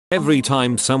Every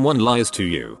time someone lies to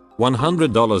you,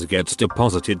 $100 gets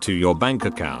deposited to your bank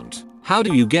account. How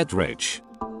do you get rich?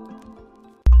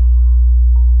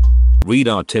 Read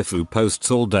our Tifu posts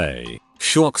all day.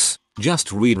 Shocks,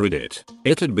 just read Reddit.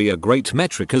 It'd be a great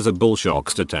metric as a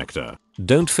bullshocks detector.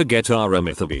 Don't forget our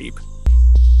Mythobeep.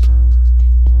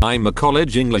 I'm a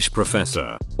college English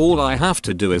professor. All I have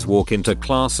to do is walk into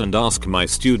class and ask my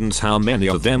students how many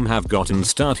of them have gotten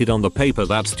started on the paper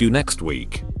that's due next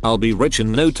week. I'll be rich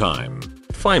in no time.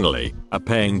 Finally, a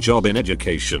paying job in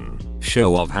education.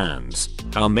 Show of hands.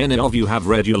 How many of you have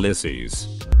read Ulysses?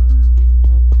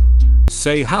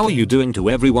 Say how are you doing to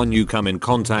everyone you come in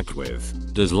contact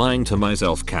with. Does lying to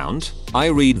myself count? I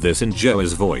read this in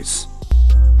Joe's voice.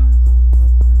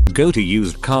 Go to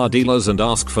used car dealers and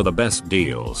ask for the best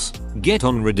deals. Get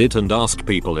on Reddit and ask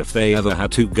people if they ever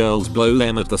had two girls blow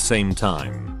them at the same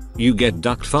time. You get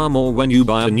ducked far more when you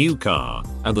buy a new car,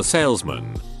 and the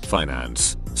salesman,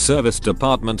 finance, service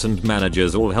department and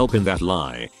managers all help in that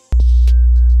lie.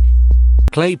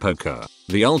 Play poker,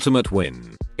 the ultimate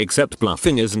win. Except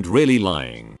bluffing isn't really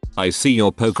lying. I see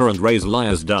your poker and raise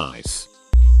liar's dice.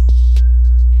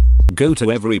 Go to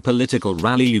every political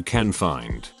rally you can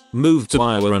find. Move to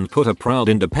Iowa and put a proud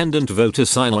independent voter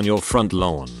sign on your front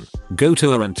lawn. Go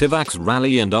to a anti-vax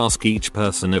rally and ask each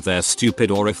person if they're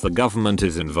stupid or if the government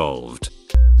is involved.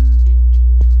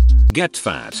 Get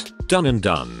fat. Done and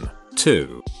done.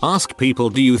 2. Ask people,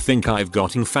 do you think I've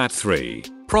gotten fat? 3.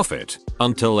 Profit.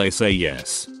 Until they say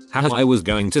yes. How I was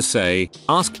going to say,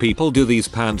 ask people, do these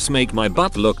pants make my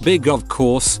butt look big? Of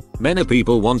course, many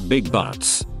people want big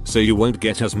butts. So you won't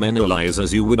get as many lies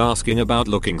as you would asking about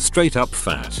looking straight up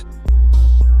fat.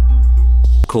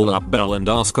 Call up Bell and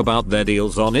ask about their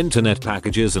deals on internet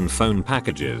packages and phone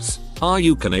packages. Are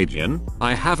you Canadian?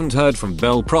 I haven't heard from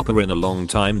Bell proper in a long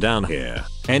time down here.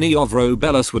 Any of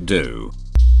Robellus would do.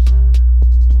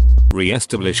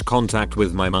 Re-establish contact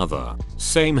with my mother.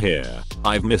 Same here.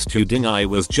 I've missed you. Ding, I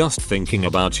was just thinking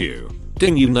about you.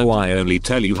 Ding, you know I only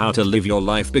tell you how to live your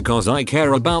life because I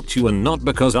care about you and not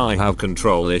because I have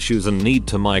control issues and need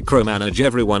to micromanage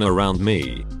everyone around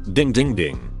me. Ding ding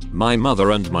ding. My mother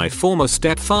and my former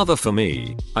stepfather for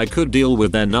me. I could deal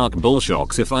with their narc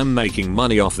bullshocks if I'm making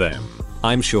money off them.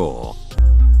 I'm sure.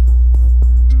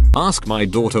 Ask my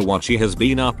daughter what she has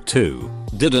been up to.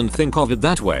 Didn't think of it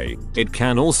that way. It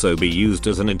can also be used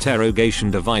as an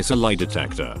interrogation device, a lie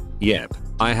detector. Yep.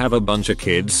 I have a bunch of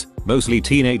kids, mostly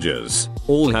teenagers.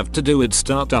 All have to do is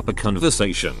start up a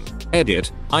conversation.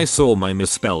 Edit. I saw my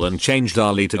misspell and changed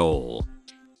Ali to all.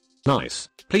 Nice.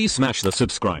 Please smash the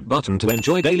subscribe button to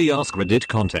enjoy daily AskReddit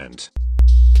content.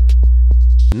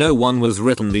 No one was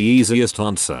written the easiest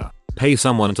answer. Pay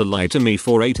someone to lie to me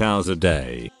for 8 hours a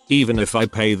day. Even if I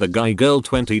pay the guy girl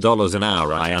 $20 an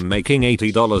hour, I am making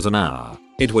 $80 an hour.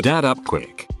 It would add up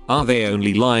quick. Are they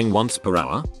only lying once per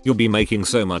hour? You'll be making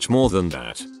so much more than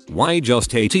that. Why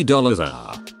just $80 an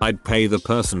hour? I'd pay the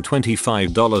person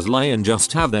 $25 lie and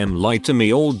just have them lie to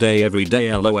me all day every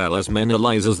day, lol, as many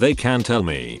lies as they can tell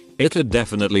me. It'd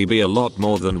definitely be a lot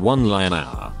more than one lie an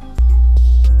hour.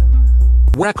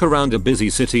 Walk around a busy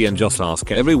city and just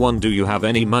ask everyone, do you have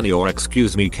any money, or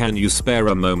excuse me, can you spare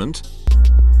a moment?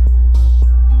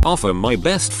 Offer my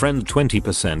best friend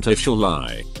 20% if she'll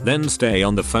lie, then stay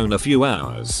on the phone a few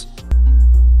hours.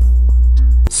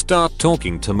 Start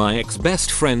talking to my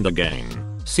ex-best friend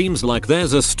again. Seems like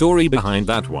there's a story behind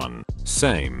that one.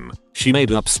 Same. She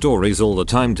made up stories all the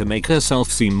time to make herself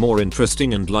seem more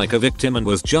interesting and like a victim, and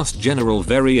was just general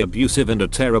very abusive and a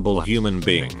terrible human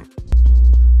being.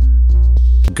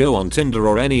 Go on Tinder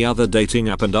or any other dating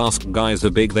app and ask guys how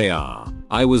big they are.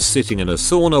 I was sitting in a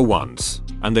sauna once,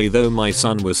 and though my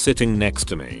son was sitting next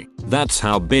to me. That's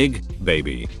how big,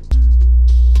 baby.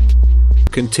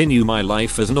 Continue my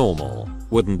life as normal.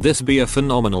 Wouldn't this be a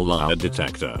phenomenal lie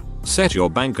detector? Set your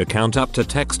bank account up to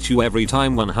text you every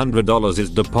time $100 is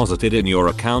deposited in your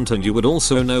account, and you would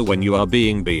also know when you are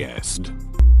being BS'd.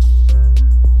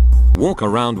 Walk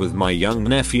around with my young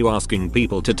nephew asking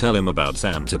people to tell him about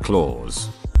Santa Claus.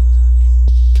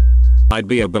 I'd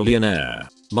be a billionaire.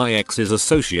 My ex is a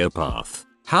sociopath.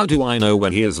 How do I know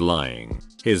when he is lying?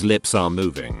 His lips are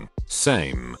moving.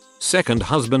 Same. Second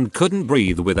husband couldn't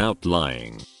breathe without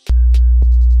lying.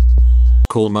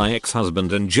 Call my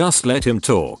ex-husband and just let him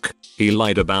talk. He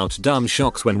lied about dumb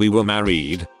shocks when we were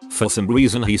married. For some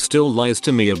reason he still lies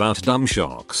to me about dumb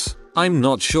shocks. I'm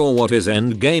not sure what his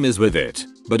end game is with it,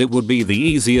 but it would be the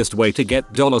easiest way to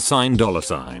get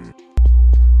 $.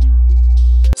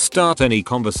 Start any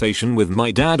conversation with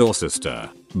my dad or sister.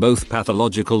 Both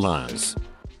pathological liars.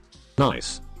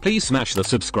 Nice. Please smash the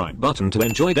subscribe button to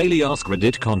enjoy daily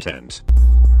AskReddit content.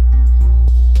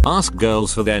 Ask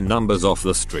girls for their numbers off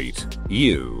the street.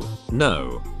 You.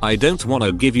 No, I don't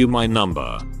wanna give you my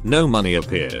number. No money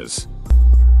appears.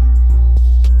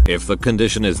 If the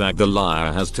condition is that the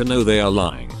liar has to know they are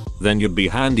lying, then you'd be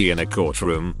handy in a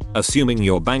courtroom, assuming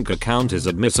your bank account is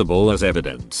admissible as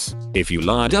evidence. If you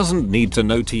liar doesn't need to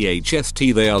know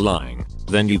THST they are lying,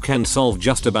 then you can solve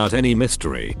just about any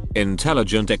mystery.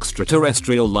 Intelligent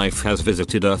extraterrestrial life has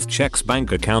visited Earth checks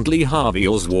bank account. Lee Harvey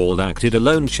Oswald acted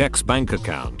alone checks bank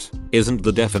account. Isn't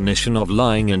the definition of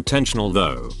lying intentional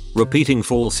though? Repeating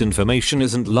false information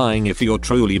isn't lying if you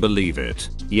truly believe it.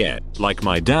 Yeah, like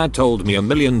my dad told me a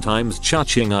million times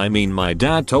cha-ching. I mean my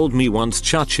dad told me once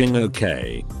cha-ching.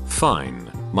 Okay, fine.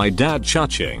 My dad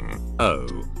cha-ching. Oh.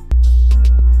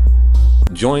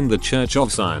 Join the Church of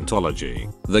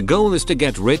Scientology. The goal is to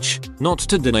get rich, not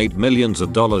to donate millions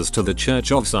of dollars to the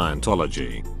Church of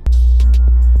Scientology.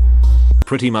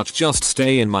 Pretty much just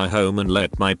stay in my home and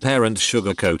let my parents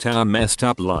sugarcoat our messed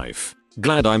up life.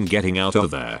 Glad I'm getting out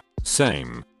of there.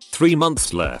 Same. 3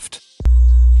 months left.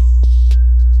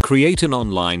 Create an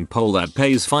online poll that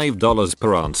pays $5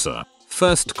 per answer.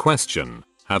 First question.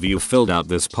 Have you filled out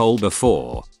this poll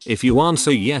before? If you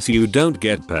answer yes, you don't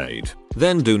get paid.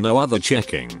 Then do no other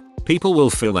checking. People will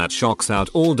fill that shocks out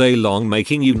all day long,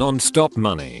 making you non-stop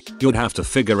money. You'd have to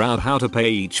figure out how to pay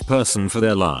each person for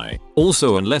their lie.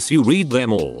 Also, unless you read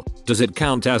them all, does it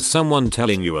count as someone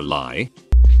telling you a lie?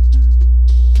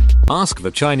 Ask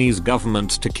the Chinese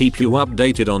government to keep you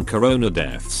updated on corona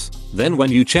deaths. Then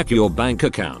when you check your bank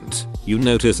account, you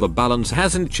notice the balance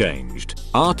hasn't changed.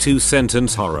 R2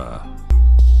 sentence horror.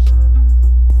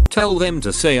 Tell them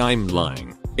to say I'm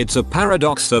lying. It's a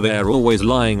paradox, so they're always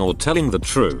lying or telling the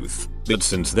truth. But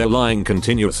since they're lying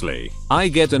continuously, I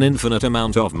get an infinite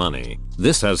amount of money.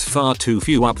 This has far too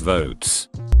few upvotes.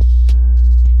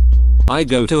 I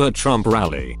go to a Trump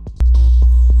rally.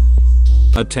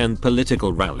 Attend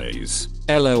political rallies.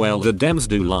 LOL, the Dems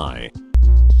do lie.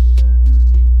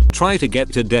 Try to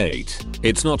get to date.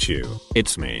 It's not you,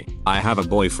 it's me. I have a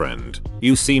boyfriend.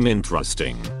 You seem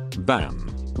interesting. Bam.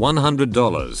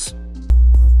 $100.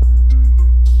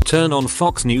 Turn on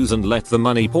Fox News and let the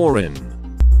money pour in.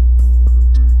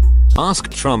 Ask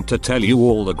Trump to tell you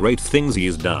all the great things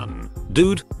he's done.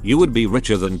 Dude, you would be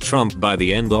richer than Trump by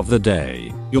the end of the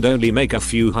day. You'd only make a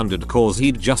few hundred cause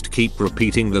he'd just keep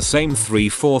repeating the same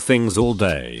 3-4 things all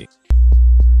day.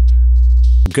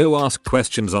 Go ask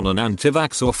questions on an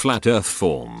anti-vax or flat earth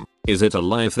form. Is it a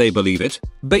lie if they believe it?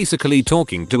 Basically,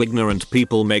 talking to ignorant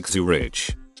people makes you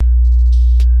rich.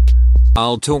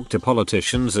 I'll talk to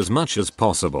politicians as much as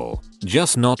possible,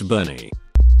 just not Bernie.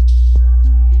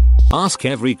 Ask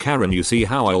every Karen you see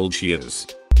how old she is.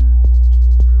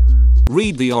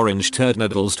 Read the orange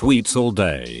turtneddles tweets all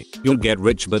day. You'll get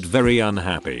rich but very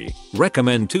unhappy.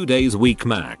 Recommend 2 days week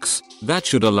max. That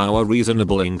should allow a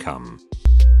reasonable income.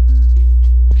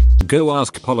 Go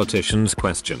ask politicians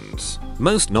questions.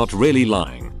 Most not really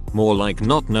lying, more like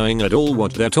not knowing at all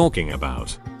what they're talking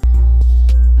about.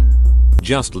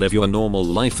 Just live your normal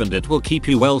life and it will keep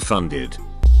you well funded.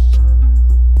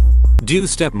 Do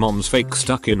stepmom's fake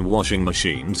stuck in washing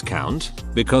machines count?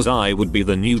 Because I would be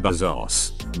the new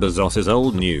Bezos. Bezos is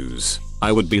old news.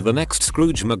 I would be the next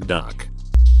Scrooge McDuck.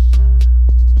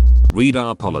 Read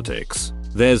our politics.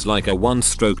 There's like a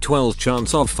 1/12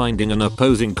 chance of finding an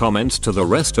opposing comment to the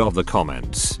rest of the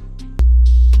comments.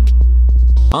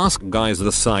 Ask guys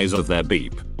the size of their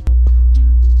beep.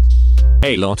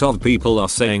 A lot of people are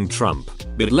saying Trump,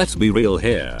 but let's be real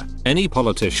here. Any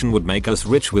politician would make us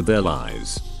rich with their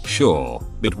lies. Sure,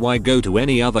 but why go to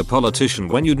any other politician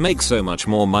when you'd make so much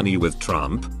more money with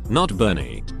Trump? Not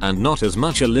Bernie, and not as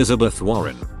much Elizabeth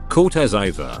Warren, Cortez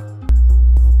either.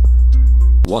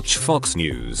 Watch Fox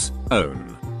News,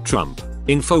 OWN, Trump,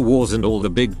 InfoWars and all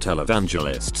the big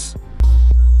televangelists.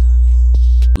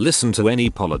 Listen to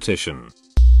any politician.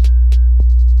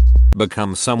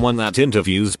 Become someone that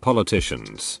interviews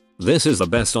politicians. This is the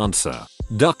best answer.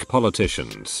 Duck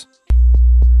politicians.